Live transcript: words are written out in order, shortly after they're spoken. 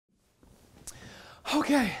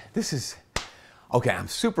Okay, I'm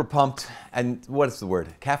super pumped. And what is the word?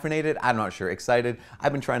 Caffeinated? I'm not sure. Excited.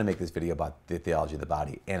 I've been trying to make this video about the theology of the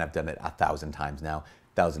body, and I've done it 1,000 times now.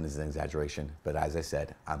 1,000 is an exaggeration, but as I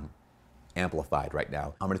said, I'm amplified right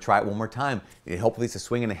now. I'm gonna try it one more time. Hopefully it's a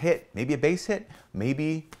swing and a hit, maybe a base hit,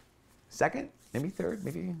 maybe second, maybe third,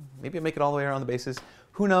 maybe I make it all the way around the bases.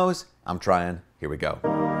 Who knows? I'm trying. Here we go.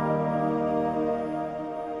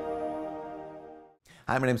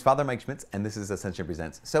 Hi, my name is Father Mike Schmitz, and this is Ascension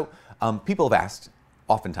Presents. So people have asked,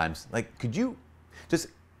 oftentimes, like, could you just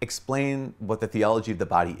explain what the theology of the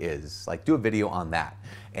body is? Like, do a video on that.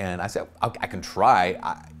 And I said, I can try.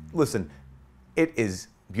 Listen, it is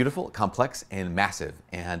beautiful, complex, and massive.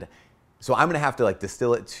 And so I'm gonna have to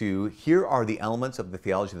distill it to, here are the elements of the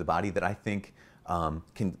theology of the body that I think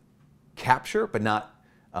can capture, but not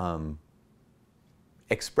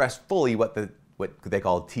express fully what they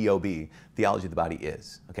call TOB, theology of the body,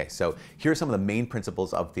 is. Okay, so here are some of the main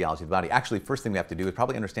principles of theology of the body. Actually, first thing we have to do is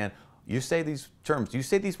probably understand, you say these terms, you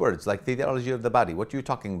say these words, like the theology of the body, what are you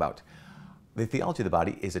talking about? The theology of the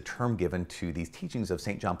body is a term given to these teachings of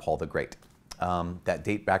St. John Paul the Great that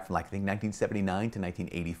date back from, I think, 1979 to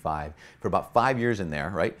 1985. For about 5 years in there,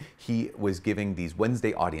 right, he was giving these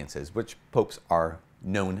Wednesday audiences, which popes are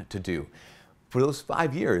known to do. For those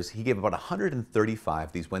 5 years, he gave about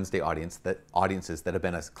 135 these Wednesday audiences that have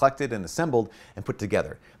been collected and assembled and put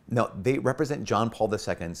together. Now, they represent John Paul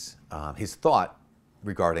II's, his thought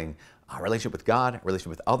regarding our relationship with God, our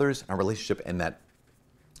relationship with others, our relationship in that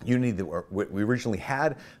unity that we originally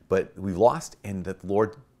had, but we've lost, and that the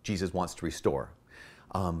Lord Jesus wants to restore.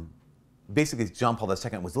 Basically, John Paul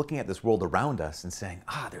II was looking at this world around us and saying,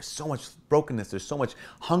 there's so much brokenness, there's so much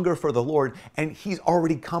hunger for the Lord, and he's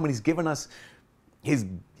already come and he's given us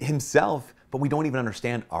himself, but we don't even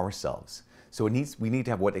understand ourselves. So we need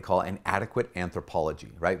to have what they call an adequate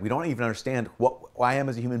anthropology, right? We don't even understand who I am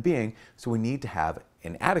as a human being, so we need to have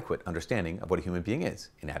an adequate understanding of what a human being is,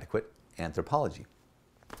 an adequate anthropology.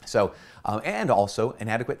 So, and also an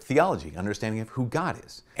adequate theology, understanding of who God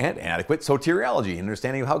is, and an adequate soteriology,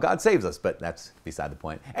 understanding of how God saves us, but that's beside the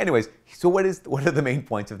point. Anyways, so what are the main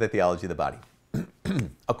points of the theology of the body?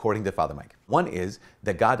 According to Father Mike. One is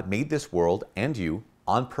that God made this world and you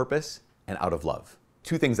on purpose and out of love.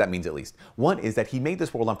 Two things that means, at least. One is that he made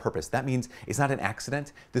this world on purpose. That means it's not an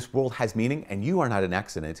accident. This world has meaning, and you are not an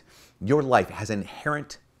accident. Your life has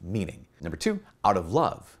inherent meaning. Number two, out of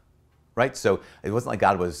love, right? So it wasn't like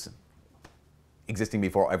God was existing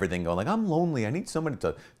before everything, going like, I'm lonely, I need somebody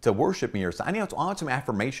to worship me, or I want some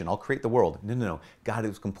affirmation, I'll create the world. No. God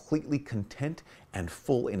is completely content and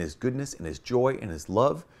full in his goodness, in his joy, in his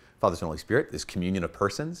love, Father, Son, Holy Spirit, this communion of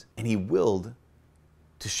persons, and he willed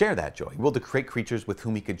to share that joy. He willed to create creatures with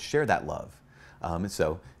whom he could share that love. And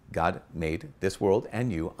so God made this world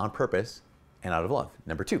and you on purpose and out of love.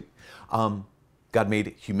 Number two, God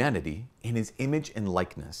made humanity in his image and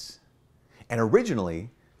likeness. And originally,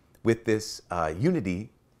 with this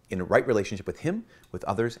unity in a right relationship with him, with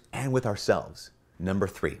others, and with ourselves. Number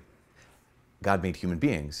three, God made human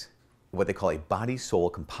beings what they call a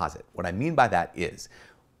body-soul composite. What I mean by that is,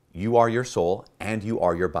 you are your soul and you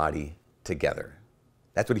are your body together.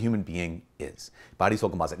 That's what a human being is, body-soul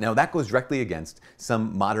composite. Now that goes directly against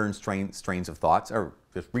some modern strains of thoughts, or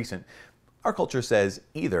just recent. Our culture says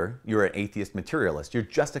either you're an atheist materialist, you're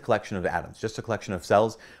just a collection of atoms, just a collection of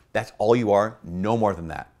cells, that's all you are, no more than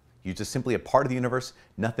that. You're just simply a part of the universe,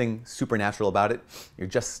 nothing supernatural about it, you're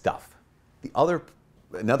just stuff. Another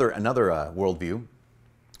worldview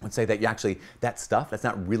would say that that stuff, that's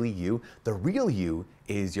not really you. The real you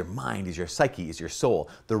is your mind, is your psyche, is your soul.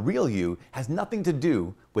 The real you has nothing to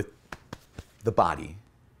do with the body.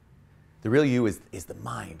 The real you is the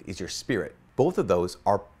mind, is your spirit. Both of those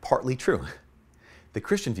are partly true. The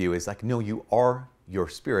Christian view is like, no, you are your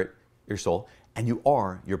spirit, your soul, and you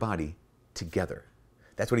are your body together.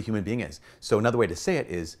 That's what a human being is. So another way to say it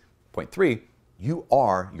is, point three, you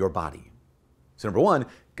are your body. So number one,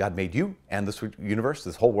 God made you and this universe,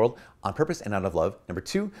 this whole world, on purpose and out of love. Number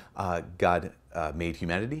two, God made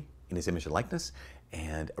humanity in his image and likeness,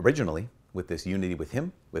 and originally with this unity with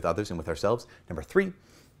him, with others, and with ourselves. Number three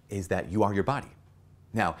is that you are your body.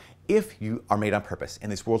 Now, if you are made on purpose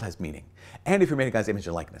and this world has meaning, and if you're made in God's image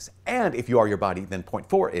and likeness, and if you are your body, then point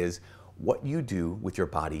four is what you do with your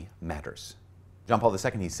body matters. John Paul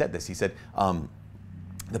II, he said this, he said,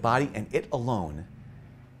 the body and it alone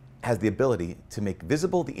has the ability to make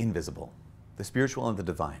visible the invisible, the spiritual and the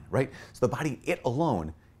divine, right? So the body, it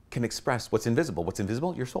alone can express what's invisible. What's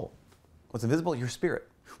invisible? Your soul. What's invisible? Your spirit.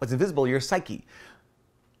 What's invisible? Your psyche.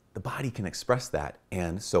 The body can express that,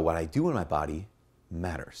 and so what I do in my body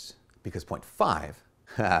matters. Because point five,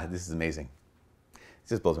 this is amazing.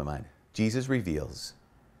 just blows my mind. Jesus reveals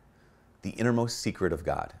the innermost secret of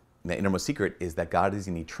God. And the innermost secret is that God is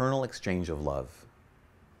an eternal exchange of love.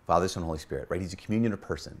 Father, Son, Holy Spirit, right? He's a communion of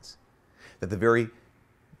persons. That the very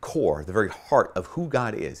core, the very heart of who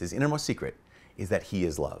God is, his innermost secret, is that he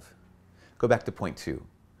is love. Go back to point 2.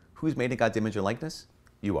 Who's made in God's image and likeness?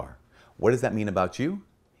 You are. What does that mean about you?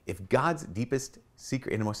 If God's deepest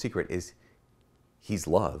secret, innermost secret is he's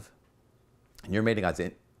love, and you're made in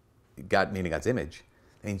God made in God's image,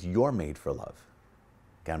 that means you're made for love.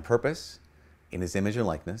 God on purpose, in his image and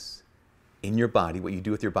likeness, in your body, what you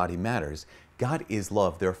do with your body matters. God is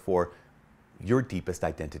love, therefore, your deepest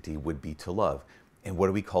identity would be to love. And what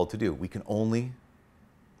are we called to do? We can only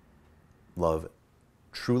love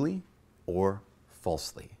truly or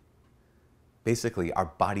falsely. Basically, our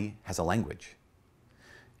body has a language.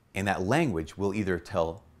 And that language will either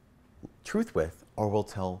tell truth with or will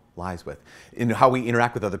tell lies with. In how we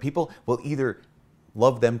interact with other people, we'll either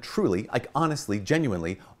love them truly, like honestly,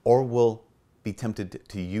 genuinely, or we'll be tempted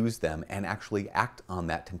to use them and actually act on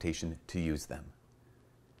that temptation to use them.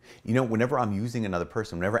 You know, whenever I'm using another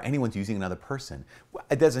person, whenever anyone's using another person,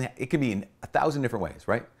 it can be in 1,000 different ways,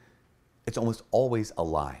 right? It's almost always a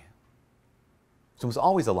lie. It's almost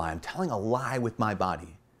always a lie. I'm telling a lie with my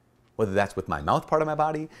body. Whether that's with my mouth part of my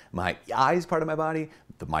body, my eyes part of my body,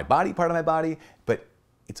 my body part of my body, but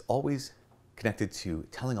it's always connected to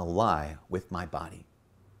telling a lie with my body.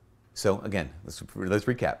 So again, let's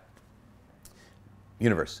recap.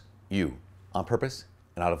 Universe, you, on purpose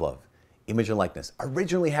and out of love. Image and likeness,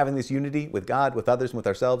 originally having this unity with God, with others, and with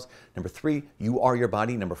ourselves. Number 3, you are your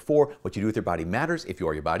body. Number 4, what you do with your body matters if you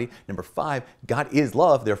are your body. Number 5, God is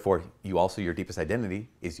love, therefore you also, your deepest identity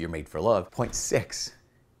is you're made for love. Point 6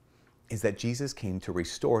 is that Jesus came to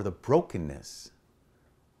restore the brokenness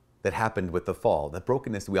that happened with the fall, the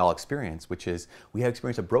brokenness that we all experience, which is we have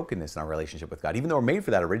experienced a brokenness in our relationship with God. Even though we're made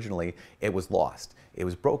for that originally, it was lost. It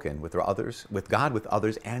was broken with others, with God, with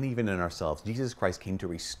others, and even in ourselves. Jesus Christ came to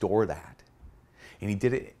restore that. And he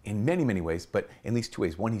did it in many, many ways, but in these 2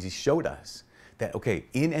 ways. One is he showed us that, okay,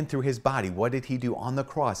 in and through his body, what did he do on the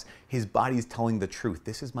cross? His body is telling the truth.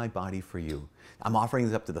 This is my body for you. I'm offering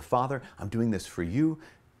this up to the Father. I'm doing this for you.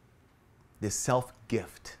 This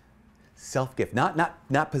self-gift. Self-gift,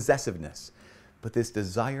 not possessiveness, but this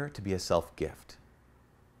desire to be a self-gift.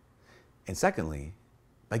 And secondly,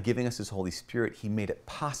 by giving us his Holy Spirit, he made it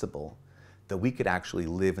possible that we could actually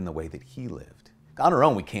live in the way that he lived. On our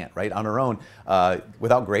own, we can't, right? On our own,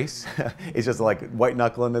 without grace, it's just like white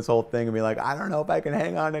knuckling this whole thing and be like, I don't know if I can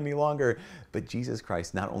hang on any longer. But Jesus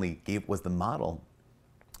Christ not only was the model,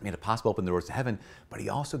 made it possible, opened the doors to heaven, but he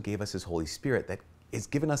also gave us his Holy Spirit that has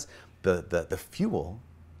given us the fuel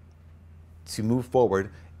to move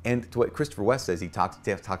forward. And to what Christopher West says, he talks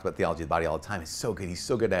about theology of the body all the time. It's so good. He's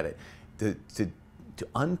so good at it. To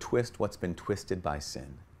untwist what's been twisted by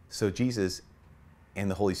sin. So Jesus and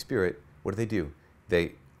the Holy Spirit, what do?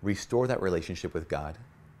 They restore that relationship with God.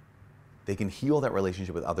 They can heal that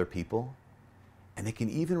relationship with other people. And they can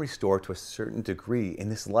even restore to a certain degree in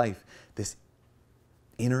this life, this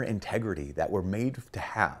inner integrity that we're made to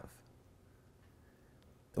have.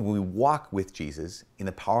 When we walk with Jesus in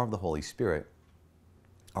the power of the Holy Spirit,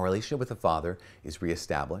 our relationship with the Father is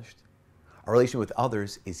reestablished, our relationship with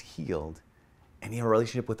others is healed, and our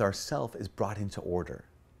relationship with ourselves is brought into order.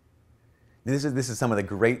 This is some of the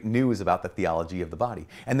great news about the theology of the body.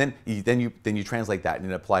 And then you translate that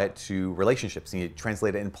and apply it to relationships, and you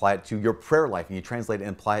translate it and apply it to your prayer life, and you translate it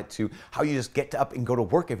and apply it to how you just get up and go to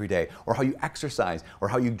work every day, or how you exercise, or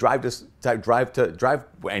how you drive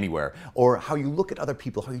anywhere, or how you look at other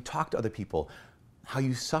people, how you talk to other people, how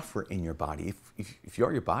you suffer in your body. If you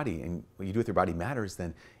are your body and what you do with your body matters,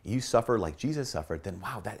 then you suffer like Jesus suffered, then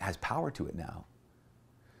wow, that has power to it now.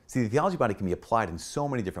 See, the theology body can be applied in so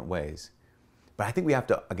many different ways. But I think we have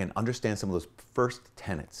to, again, understand some of those first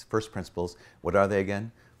tenets, first principles. What are they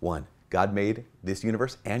again? 1, God made this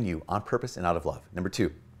universe and you on purpose and out of love. Number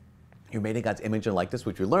 2, you're made in God's image and likeness,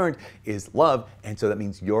 which we learned is love, and so that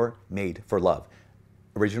means you're made for love.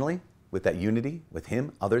 Originally, with that unity with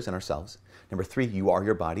him, others, and ourselves. Number 3, you are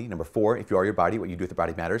your body. Number 4, if you are your body, what you do with the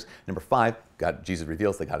body matters. Number 5, Jesus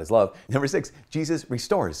reveals that God is love. Number 6, Jesus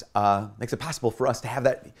restores, makes it possible for us to have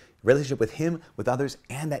that relationship with him, with others,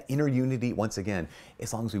 and that inner unity once again,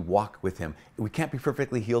 as long as we walk with him. We can't be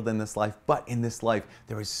perfectly healed in this life, but in this life,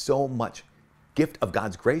 there is so much gift of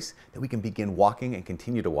God's grace that we can begin walking and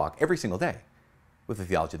continue to walk every single day with the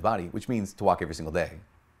theology of the body, which means to walk every single day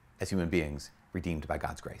as human beings redeemed by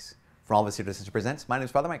God's grace. From all of us here at Ascension Presents, my name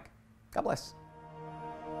is Father Mike. God bless.